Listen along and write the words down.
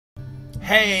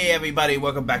Hey everybody,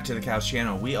 welcome back to the Couch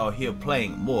channel. We are here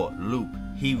playing more Loop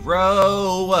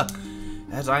Hero.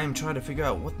 As I am trying to figure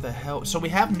out what the hell. So we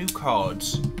have new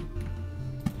cards.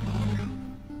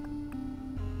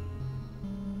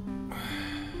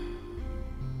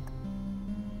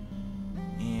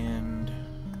 And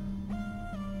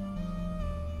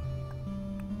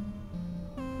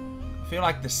I feel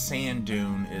like the Sand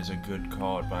Dune is a good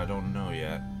card, but I don't know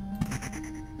yet.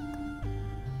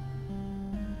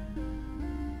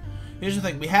 Here's the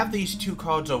thing, we have these two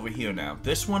cards over here now.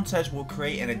 This one says we'll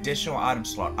create an additional item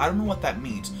slot. I don't know what that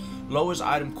means. Lowers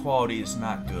item quality is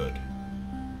not good.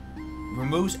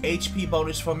 Removes HP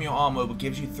bonus from your armor, but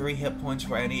gives you 3 hit points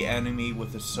for any enemy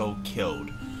with a soul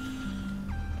killed.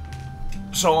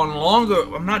 So on longer,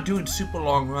 I'm not doing super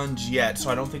long runs yet, so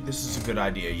I don't think this is a good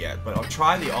idea yet. But I'll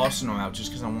try the Arsenal out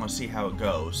just because I want to see how it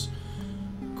goes.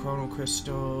 Chrono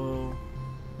Crystal.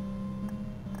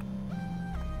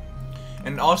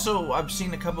 And also, I've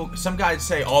seen some guys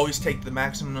say always take the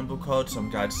maximum number of cards, some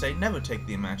guys say never take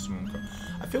the maximum card.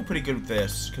 I feel pretty good with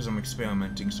this, because I'm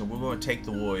experimenting, so we're going to take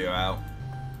the warrior out.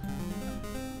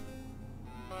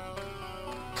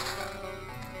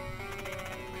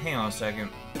 Hang on a second.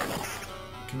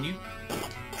 Can you...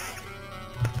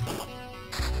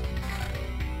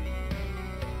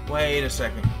 Wait a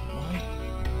second. What?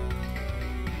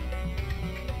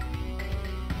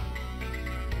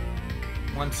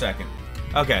 One second.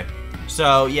 Okay,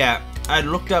 so yeah, I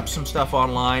looked up some stuff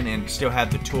online and still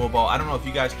had the tour ball. I don't know if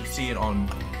you guys can see it on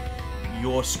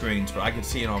your screens, but I can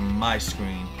see it on my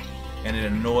screen, and it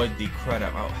annoyed the crud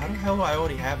out. Oh, how the hell do I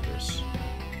already have this?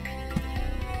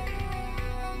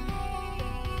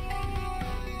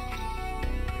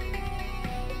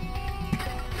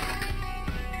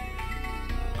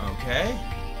 Okay.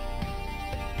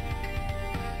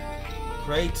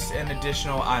 Creates an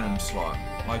additional item slot.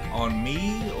 Like on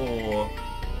me, or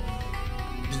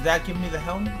does that give me the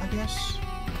helm, I guess?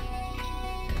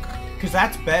 Because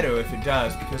that's better if it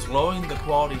does, because lowering the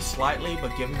quality slightly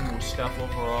but giving more stuff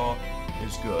overall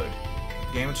is good.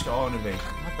 Damage to all innovation,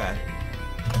 not bad.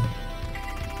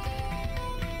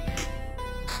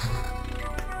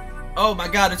 Oh my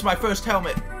god, it's my first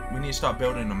helmet! We need to start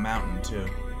building a mountain too.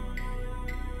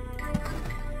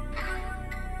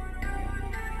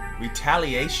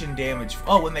 Retaliation damage.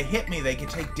 Oh, when they hit me, they can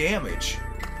take damage.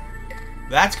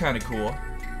 That's kind of cool.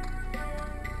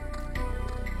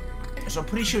 So I'm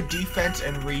pretty sure defense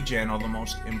and regen are the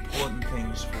most important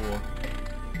things for...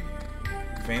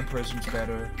 Vampirism's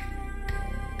better.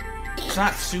 It's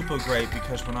not super great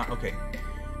because we're not... Okay.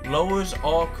 Lowers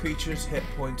all creatures' hit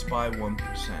points by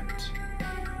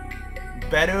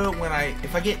 1%. Better when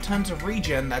if I get tons of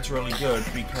regen, that's really good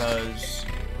because...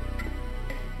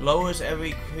 Lowers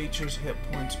every creature's hit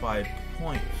points by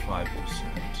 0.5%.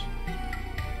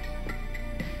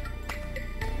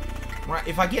 Right,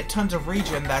 if I get tons of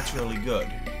regen, that's really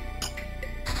good.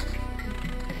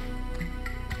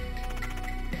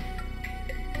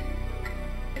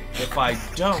 If I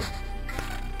don't...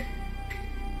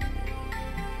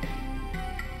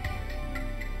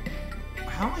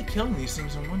 How am I killing these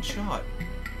things in one shot?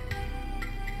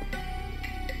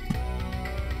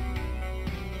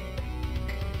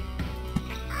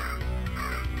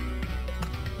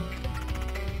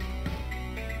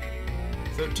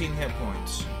 Hit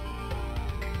points.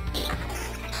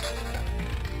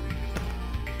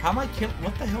 How am I killing?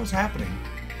 What the hell is happening?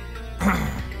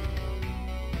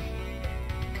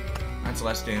 That's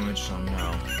less damage, so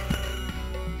no.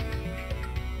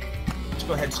 Let's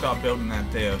go ahead and start building that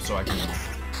there so I can...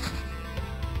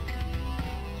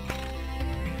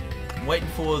 I'm waiting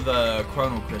for the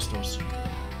Chrono Crystals.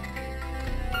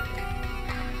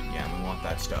 Yeah, we want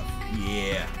that stuff.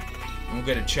 Yeah. And we'll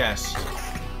get a chest.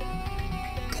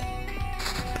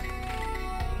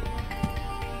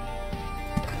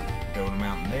 Build a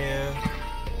mountain there.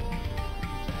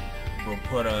 We'll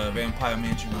put a vampire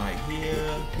mansion right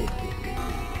here.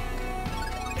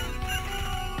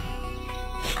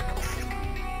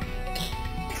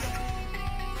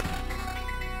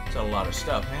 It's a lot of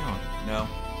stuff. Hang on. No.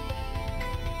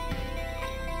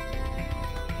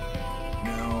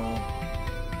 No.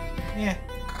 Yeah.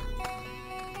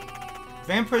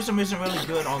 Vampirism isn't really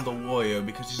good on the warrior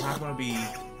because he's not going to be...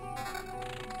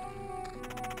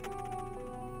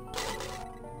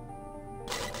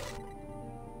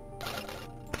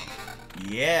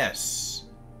 Yes!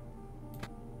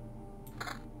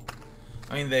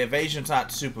 I mean, the evasion's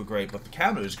not super great, but the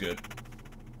counter is good.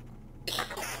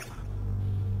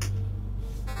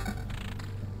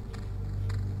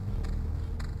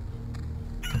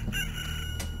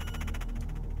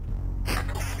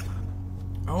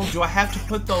 Oh, do I have to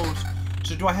put those...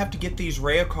 So do I have to get these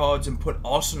rare cards and put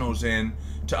arsenals in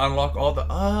to unlock all the...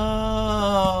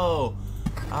 Oh!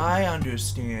 I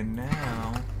understand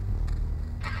now.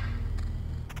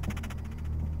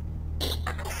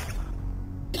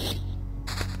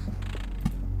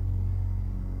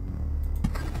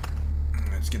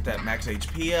 Let's get that max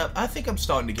HP up. I think I'm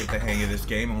starting to get the hang of this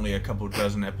game, only a couple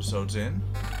dozen episodes in.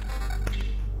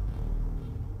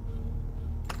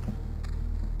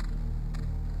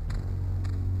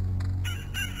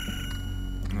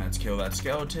 Let's kill that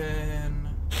skeleton.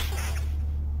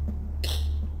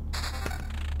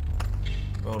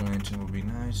 Golden lantern would be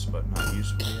nice, but not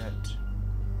useful yet.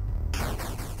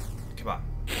 Come on.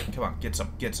 Come on, get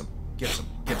some, get some, get some,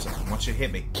 get some. I want you to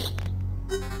hit me.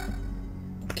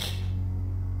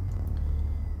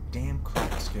 Damn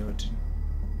crap, skeleton.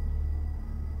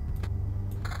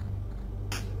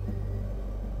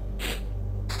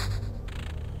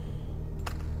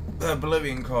 The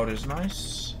Oblivion card is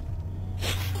nice.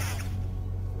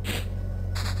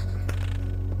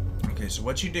 Okay, so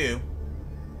what you do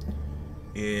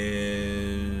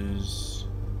is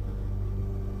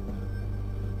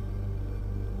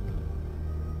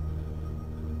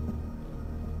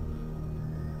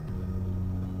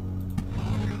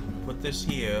put this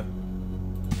here,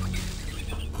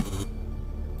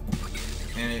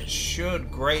 and it should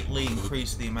greatly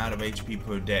increase the amount of HP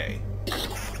per day.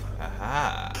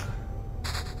 Aha!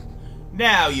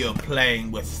 Now you're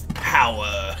playing with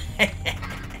power.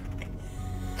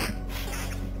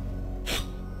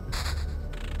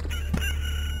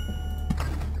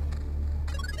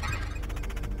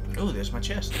 Oh, there's my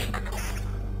chest.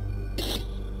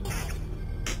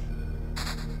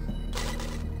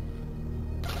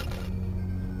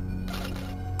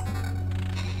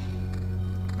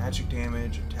 Magic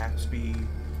damage, attack speed.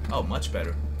 Oh, much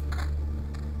better.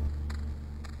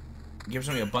 Gives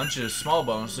me a bunch of small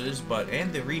bonuses,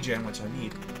 and the regen, which I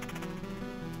need.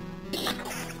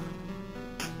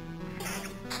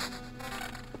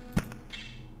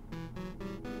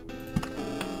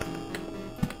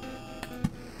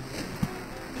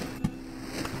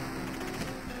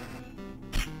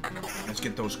 Let's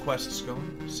get those quests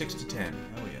going. 6 to 10.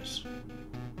 Oh yes.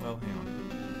 Well, hang on.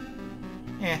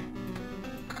 Eh.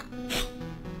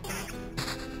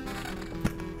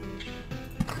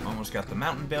 Almost got the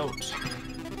mountain belt.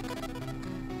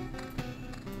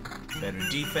 Better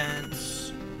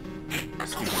defense.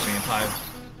 Stupid vampire.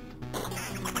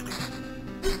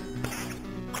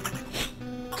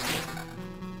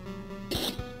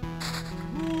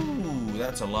 Ooh,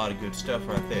 that's a lot of good stuff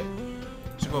right there.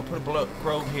 So I'm gonna put a blood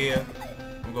grove here.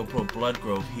 I'm gonna put a blood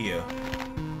grove here.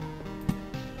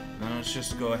 Now let's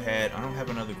just go ahead. I don't have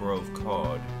another grove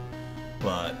card.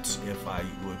 But if I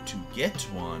were to get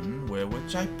one, where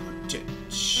would I put it?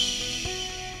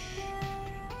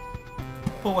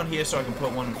 Put one here so I can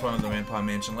put one in front of the Vampire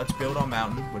Mansion. Let's build our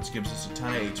mountain, which gives us a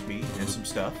ton of HP and some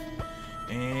stuff.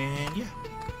 And yeah.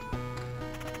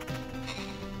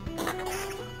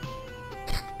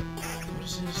 What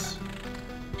is this?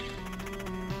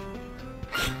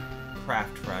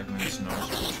 Craft fragments,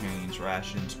 noticeable change,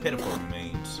 rations, pitiful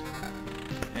remains.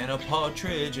 And a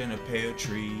partridge and a pear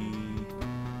tree.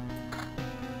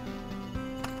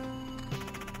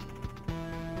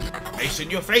 Face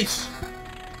in your face!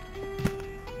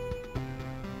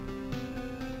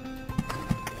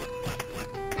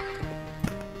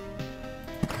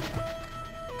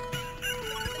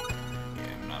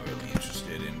 Yeah, I'm not really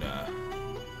interested in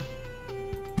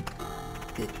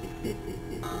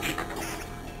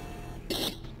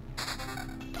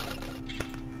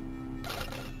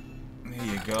There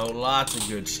you go, lots of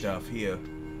good stuff here.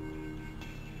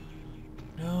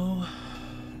 No.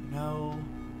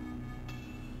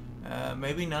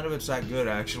 Maybe none of it's that good,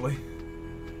 actually.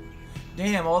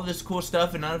 Damn, all this cool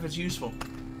stuff and none of it's useful.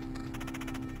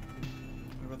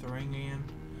 What about the ring again?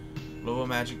 Lower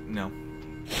magic? No.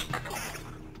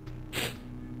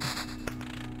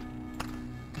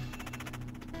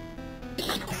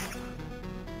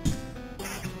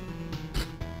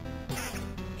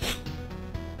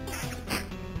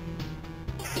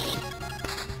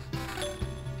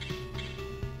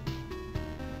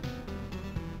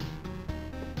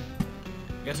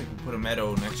 I guess I can put a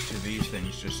meadow next to these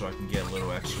things just so I can get a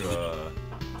little extra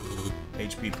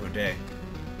HP per day.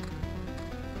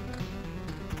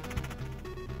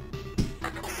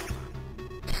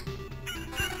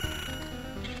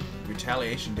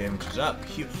 Retaliation damage is up.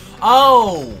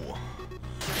 Oh!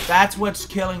 That's what's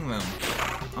killing them.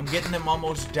 I'm getting them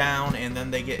almost down and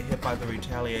then they get hit by the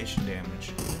retaliation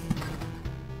damage.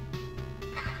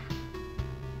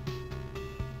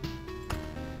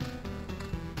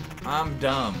 I'm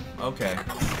dumb. Okay.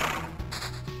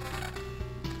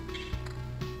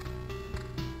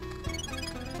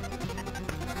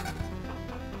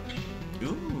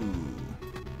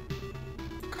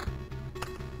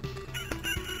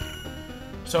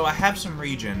 So I have some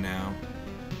regen now.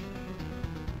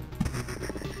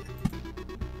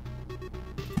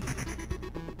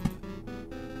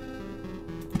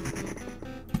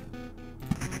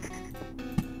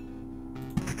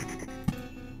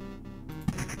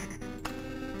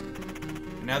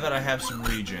 Now that I have some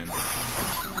regen.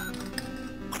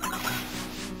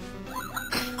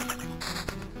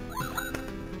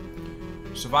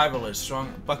 Survivalist,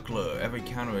 strong buckler, every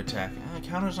counterattack.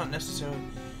 Counter's not necessarily.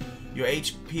 Your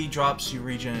HP drops, your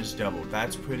regen is doubled.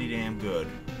 That's pretty damn good.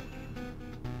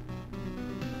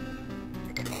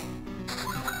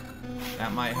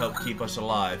 That might help keep us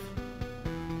alive.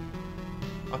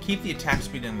 I'll keep the attack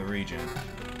speed in the regen.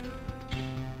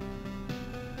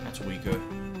 That's weaker.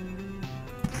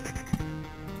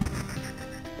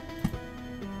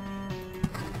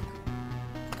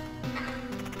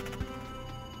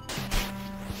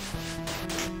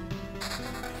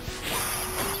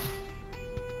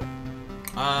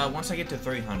 Once I get to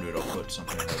 300, I'll put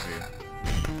something heavier.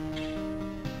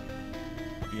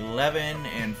 11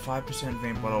 and 5%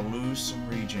 vamp, but I'll lose some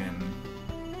regen.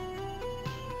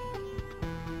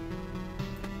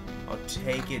 I'll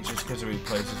take it just because it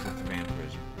replaces with the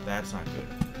vampirism. That's not good.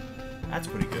 That's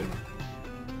pretty good.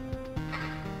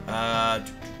 I'll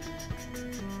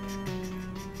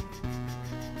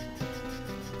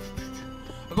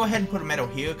go ahead and put a metal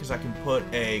here because I can put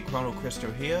a chrono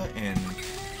crystal here and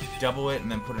double it and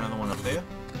then put another one up there.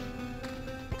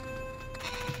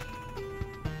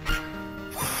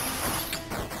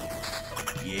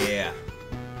 Yeah.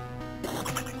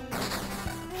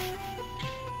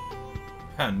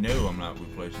 No, I'm not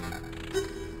replacing it.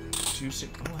 2-6.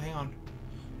 Oh, hang on.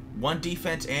 1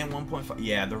 defense and 1.5.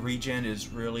 Yeah, the regen is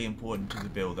really important to the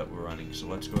build that we're running. So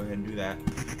let's go ahead and do that.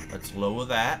 Let's lower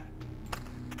that.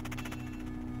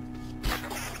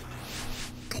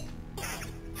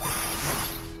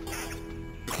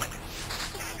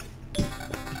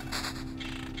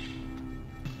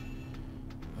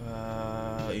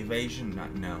 Evasion?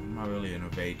 No, not really an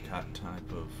evade cut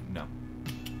type of. No.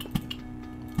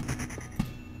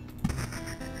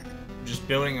 Just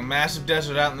building a massive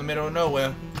desert out in the middle of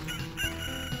nowhere.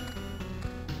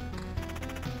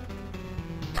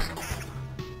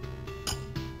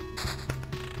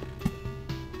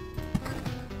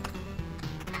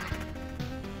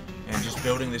 And just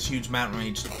building this huge mountain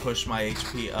range to push my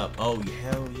HP up. Oh,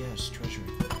 hell yes, treasury.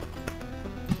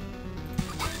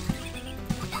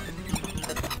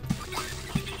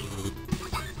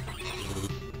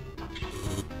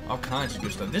 All kinds of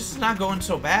good stuff. This is not going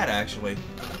so bad, actually.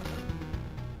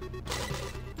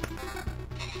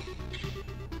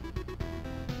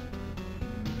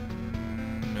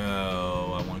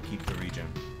 No, I want to keep the regen.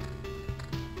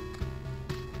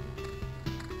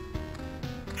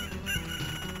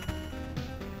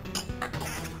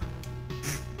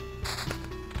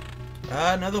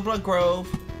 Another blood grove.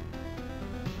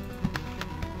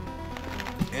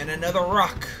 And another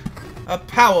rock. A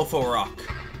powerful rock.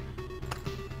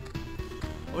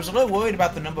 I was a little worried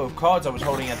about the number of cards I was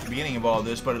holding at the beginning of all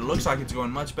this, but it looks like it's going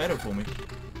much better for me.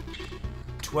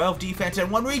 12 defense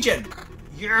and 1 regen!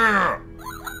 Yeah!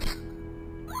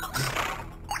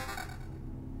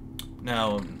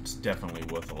 No, it's definitely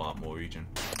worth a lot more regen.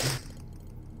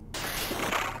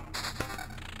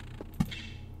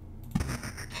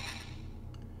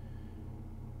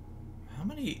 How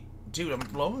many... Dude, I'm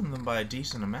lowering them by a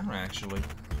decent amount, actually.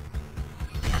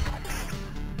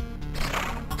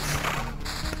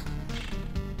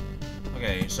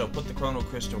 Okay, so put the chrono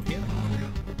crystal here.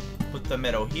 Put the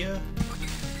metal here.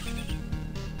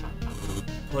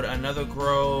 Put another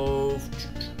grove.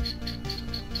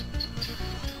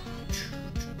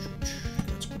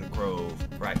 Let's put a grove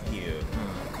right here.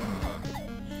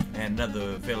 And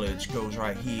another village goes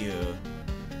right here.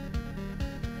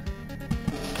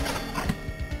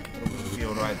 Put a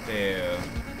field right there.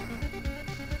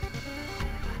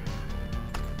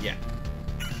 Yeah.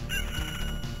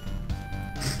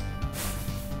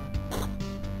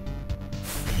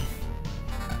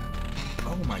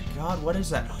 Oh my god, what is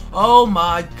that? Oh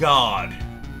my god!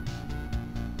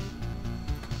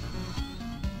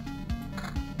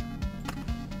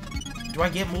 Do I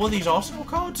get more of these arsenal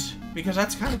cards? Because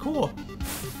that's kind of cool.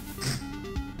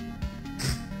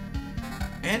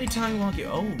 Anytime you want to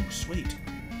get... Oh, sweet.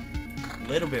 A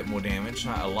little bit more damage,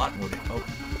 not a lot more damage. Oh.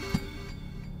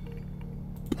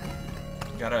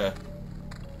 Gotta...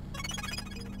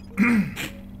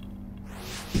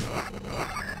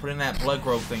 Putting that blood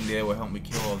growth thing there will help me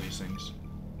kill all these things.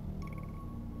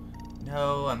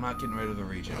 No, I'm not getting rid of the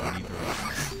regen. I need the regen.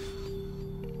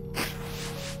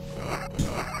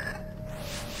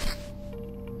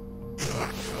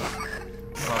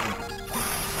 Probably.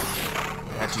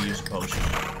 to use a potion.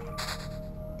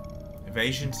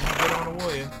 Evasion's good on a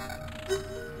warrior.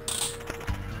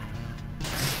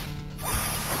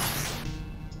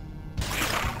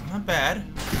 Not bad.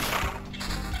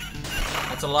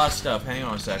 That's a lot of stuff. Hang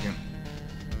on a second.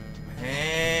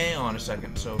 Hang on a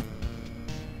second. So...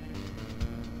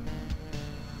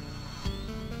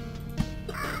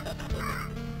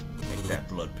 make that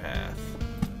blood path.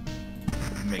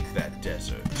 Make that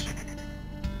desert.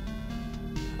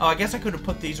 Oh, I guess I could have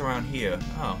put these around here.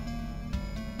 Oh.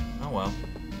 Oh well.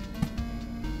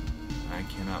 I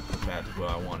cannot put that where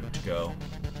I want it to go.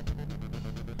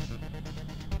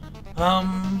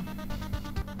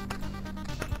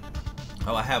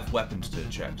 Oh, I have weapons to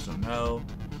check, so no.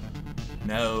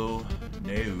 No.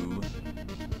 No.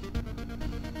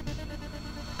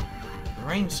 The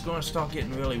ring's gonna start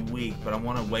getting really weak, but I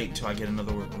want to wait till I get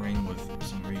another ring with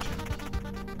some regen.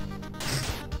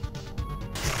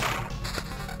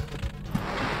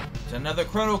 It's another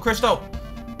Chrono Crystal!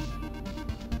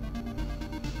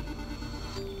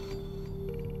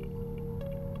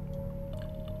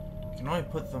 You can only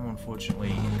put them,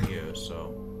 unfortunately, in here,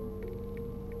 so...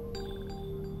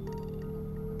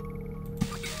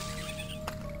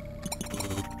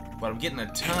 But I'm getting a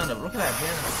ton of... Look at that,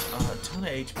 man. A ton of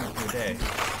HP per day.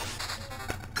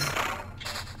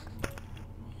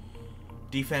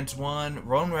 Defense 1.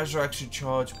 Roan Resurrection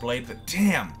Charge. Blade...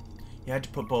 Damn! You had to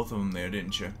put both of them there,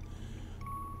 didn't you?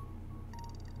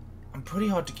 I'm pretty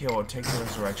hard to kill. I'll take the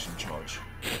Resurrection Charge.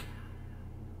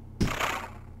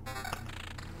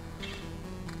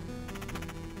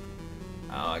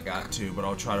 Oh, I got to, but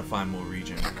I'll try to find more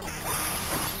regen.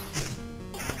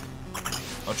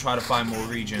 I'll try to find more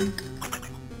regen.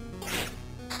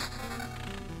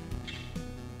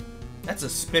 That's a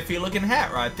spiffy looking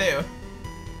hat right there.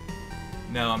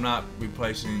 No, I'm not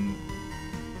replacing...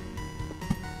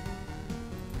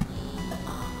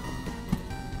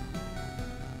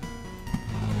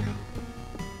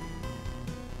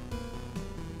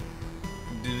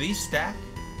 Do these stack?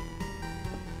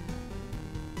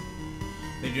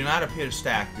 They do not appear to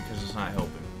stack because it's not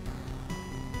helping.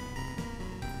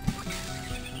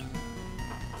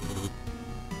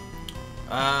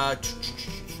 I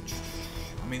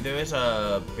mean, there is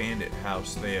a bandit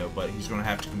house there, but he's going to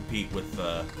have to compete with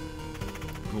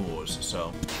ghouls,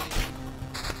 so...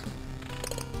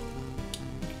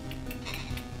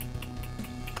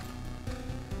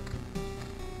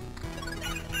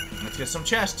 Let's get some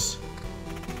chests.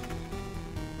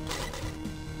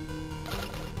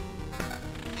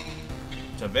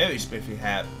 It's a very spiffy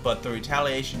hat, but the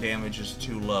retaliation damage is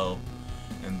too low.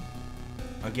 And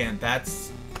again,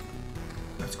 that's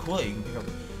cool that you can pick up.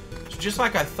 So just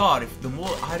like I thought, if the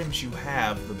more items you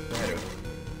have, the better.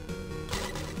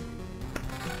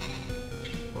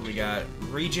 What we got?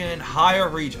 Regen, higher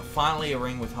regen. Finally a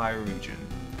ring with higher regen.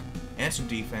 And some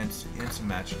defense, and some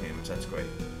magic damage. That's great.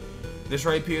 This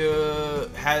rapier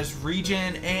has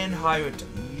regen and higher...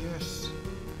 Yes.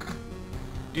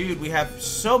 Dude, we have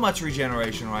so much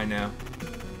regeneration right now.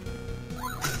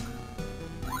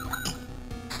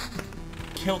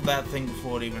 Killed that thing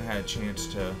before it even had a chance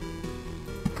to...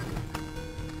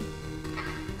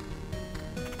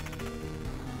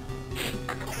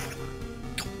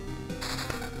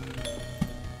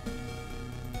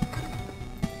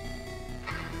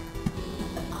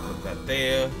 Put that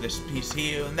there, this piece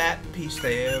here, and that piece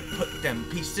there. Put them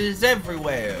pieces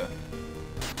everywhere.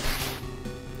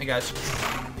 Hey guys.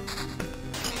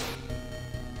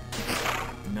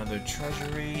 Another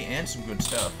treasury and some good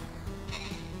stuff.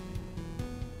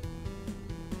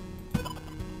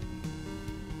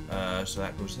 So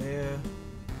that goes there.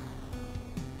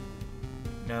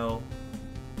 No.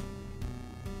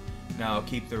 No, I'll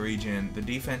keep the regen. The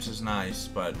defense is nice,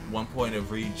 but 1 point of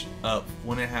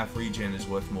 1.5 regen is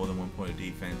worth more than 1 point of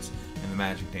defense, and the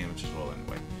magic damage as well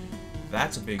anyway.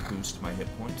 That's a big boost to my hit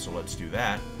points, so let's do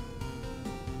that.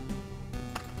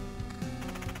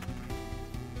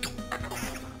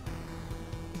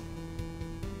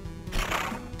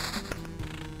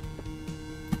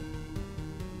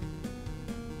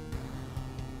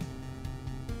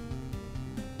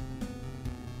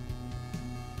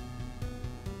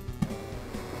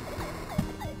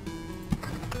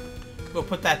 We'll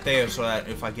put that there so that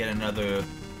if I get another...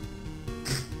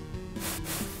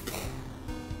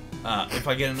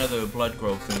 blood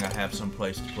growth thing, I have some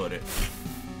place to put it.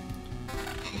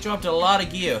 They dropped a lot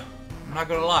of gear. I'm not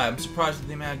gonna lie, I'm surprised at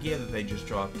the amount of gear that they just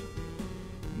dropped.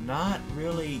 Not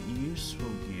really useful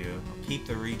gear. I'll keep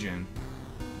the regen.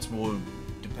 It's more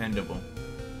dependable.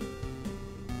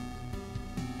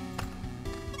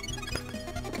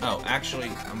 Oh, actually,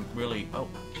 I'm really... Oh.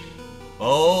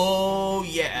 Oh,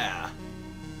 yeah!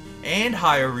 And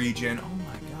higher regen. Oh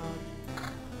my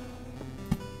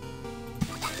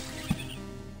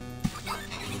god.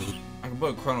 I can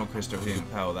put a Chrono Crystal here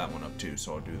and power that one up too,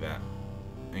 so I'll do that.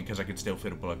 And because I can still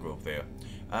fit a blood growth there.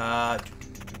 I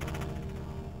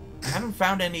haven't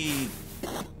found any...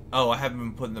 Oh, I haven't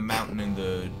been putting the mountain in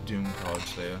the Doom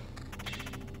cards there.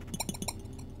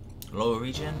 Lower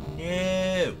regen?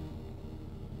 No!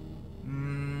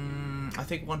 I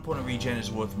think 1 point of regen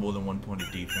is worth more than 1 point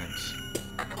of defense.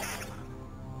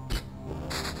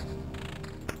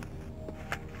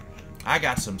 I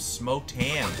got some smoked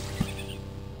ham.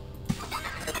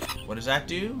 What does that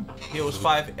do? Heals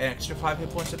extra 5 hit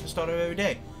points at the start of every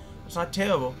day. It's not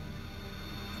terrible.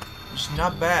 It's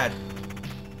not bad.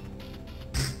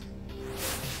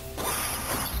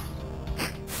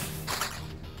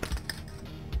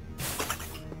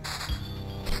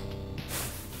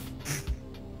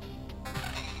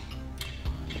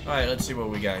 Alright, let's see what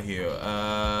we got here.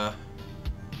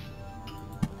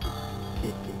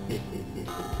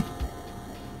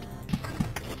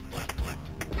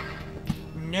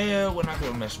 No, we're not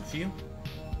gonna mess with you.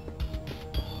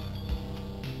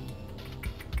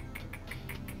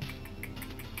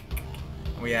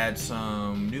 We add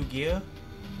some new gear.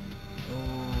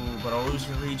 Oh, but I'll lose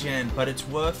the regen. But it's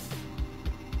worth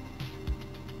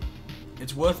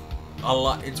a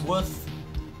lot. It's worth.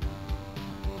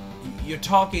 You're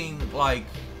talking like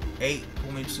 8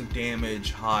 points of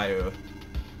damage higher.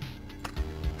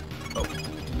 Oh, I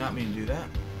did not mean to do that.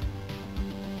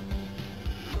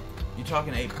 You're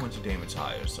talking 8 points of damage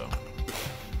higher, so.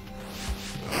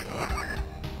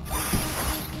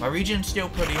 My regen's still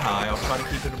pretty high. I'll try to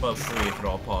keep it above 3 if at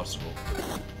all possible.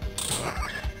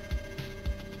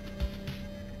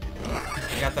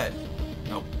 I got that.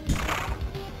 Nope.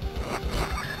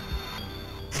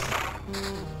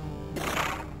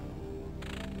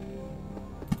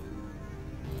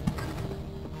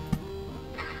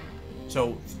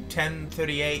 So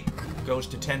 1038 goes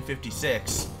to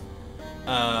 1056.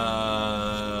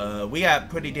 We got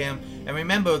pretty damn. And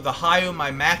remember, the higher my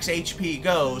max HP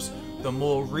goes, the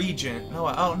more regen. No,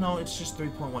 oh no, it's just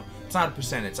 3.1. It's not a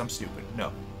percentage. I'm stupid.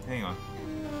 No, hang on.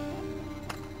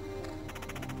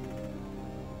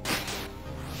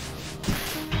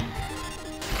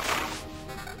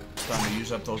 Starting to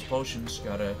use up those potions.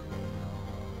 Gotta.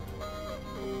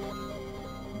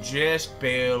 Just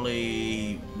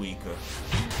barely weaker.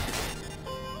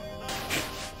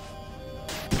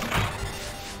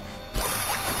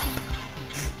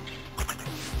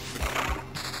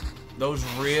 Those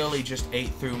really just ate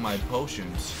through my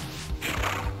potions.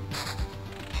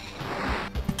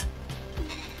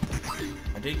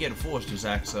 I did get a Forester's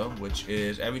Axe though, which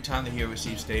is every time the hero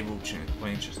receives stable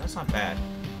branches. That's not bad.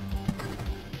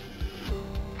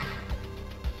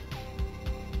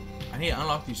 I need to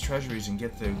unlock these treasuries and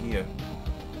get their gear.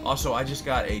 Also, I just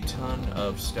got a ton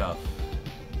of stuff.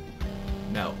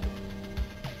 No.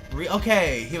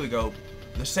 Okay, here we go.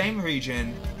 The same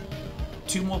region.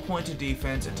 2 more points of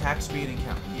defense, attack speed, and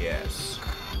count. Yes.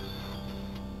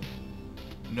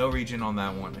 No regen on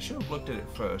that one. I should have looked at it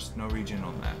first. No regen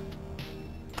on that.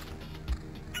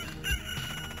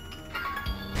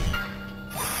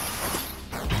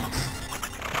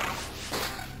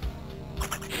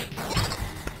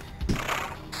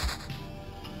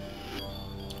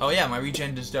 Oh yeah, my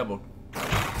regen just doubled.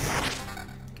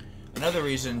 Another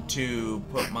reason to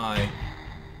put my...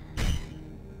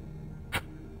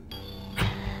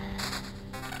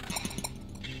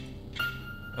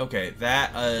 Okay,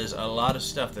 that is a lot of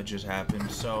stuff that just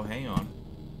happened, so hang on.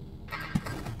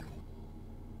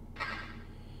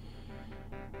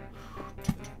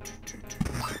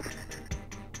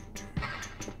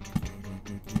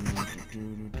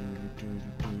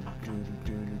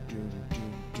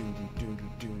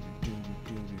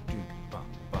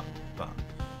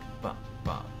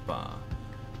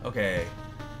 Okay.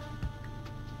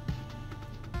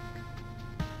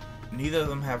 Neither of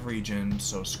them have regen,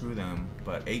 so screw them.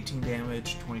 But 18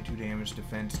 damage, 22 damage,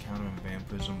 defense, counter, and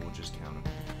vampirism will just count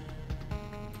them.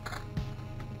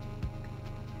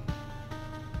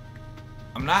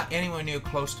 I'm not anywhere near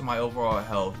close to my overall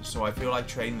health, so I feel like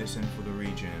trading this in for the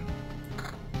regen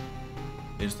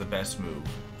is the best move.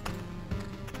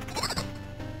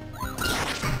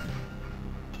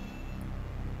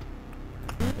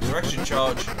 Resurrection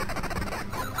charge.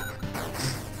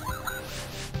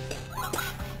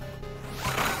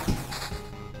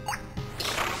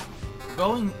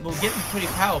 We're getting pretty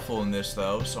powerful in this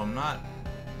though, so I'm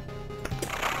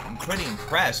pretty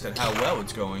impressed at how well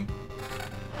it's going.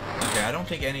 Okay, I don't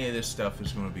think any of this stuff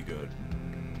is going to be good.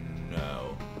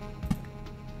 No.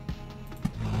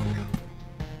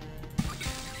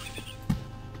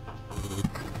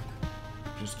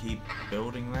 just keep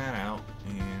building that out,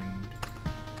 and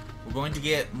we're going to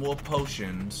get more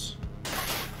potions.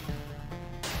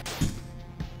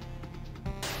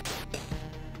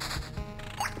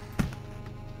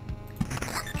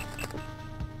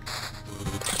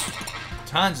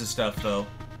 Tons of stuff, though.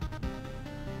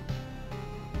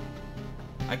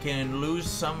 I can lose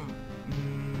some...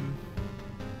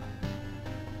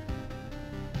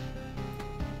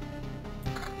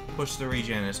 Push the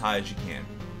regen as high as you can.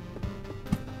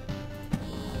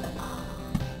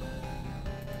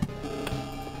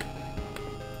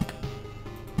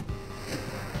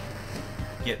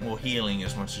 Get more healing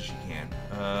as much as you can.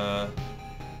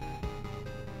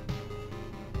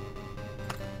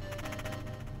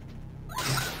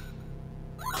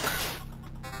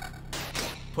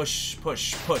 Push,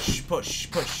 push, push,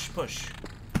 push, push, push.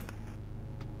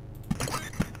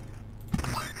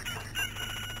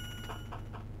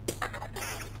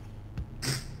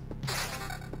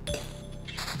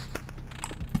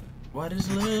 Why does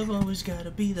love always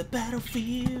gotta be the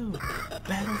battlefield?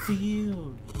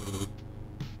 Battlefield.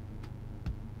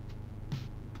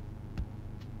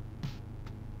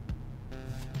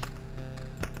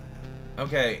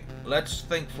 Okay, let's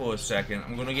think for a second.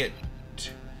 I'm gonna get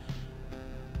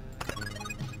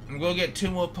two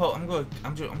more I'm gonna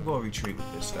retreat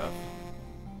with this stuff.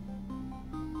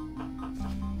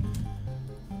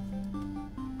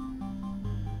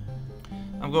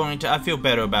 I feel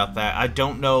better about that. I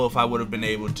don't know if I would have been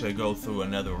able to go through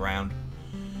another round.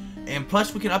 And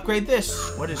plus we can upgrade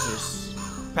this. What is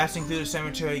this? Passing through the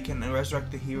cemetery can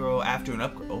resurrect the hero after an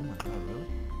upgrade. Oh my god, really?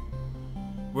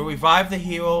 We'll revive the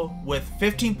hero with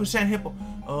 15% hit point.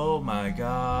 Oh my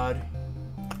god.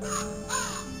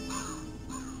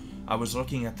 I was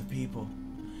looking at the people.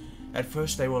 At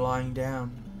first they were lying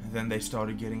down, and then they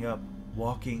started getting up,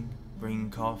 walking, bringing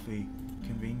coffee.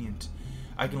 Convenient.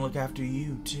 I can look after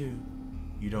you, too.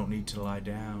 You don't need to lie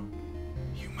down.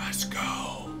 You must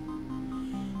go.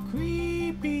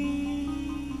 Creepy.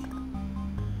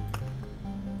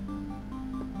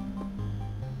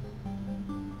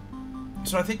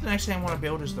 So I think the next thing I want to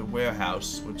build is the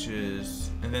warehouse, which is...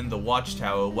 And then the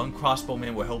watchtower. One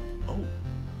crossbowman will help... Oh.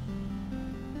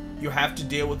 You have to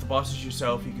deal with the bosses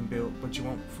yourself. You can build, but you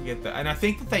won't forget that. And I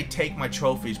think that they take my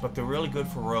trophies, but they're really good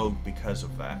for rogue because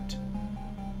of that.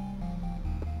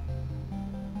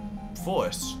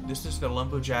 Force. This is the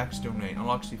lumberjack's domain.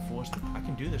 Unlocks the force. I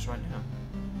can do this right now.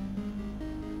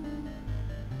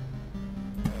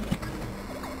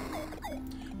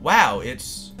 Wow,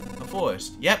 it's a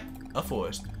forest. Yep, a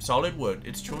forest. Solid wood.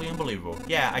 It's truly unbelievable.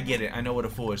 Yeah, I get it. I know what a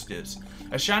forest is.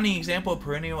 A shining example of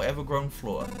perennial ever-grown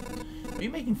flora. Are you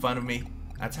making fun of me?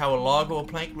 That's how a log or a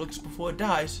plank looks before it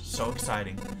dies. So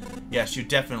exciting. Yes, you're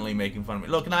definitely making fun of me.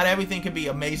 Look, not everything can be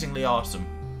amazingly awesome.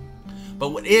 But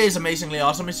what is amazingly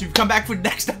awesome is if you come back for the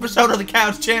next episode of the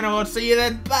Couch Channel. I'll see you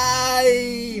then.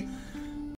 Bye!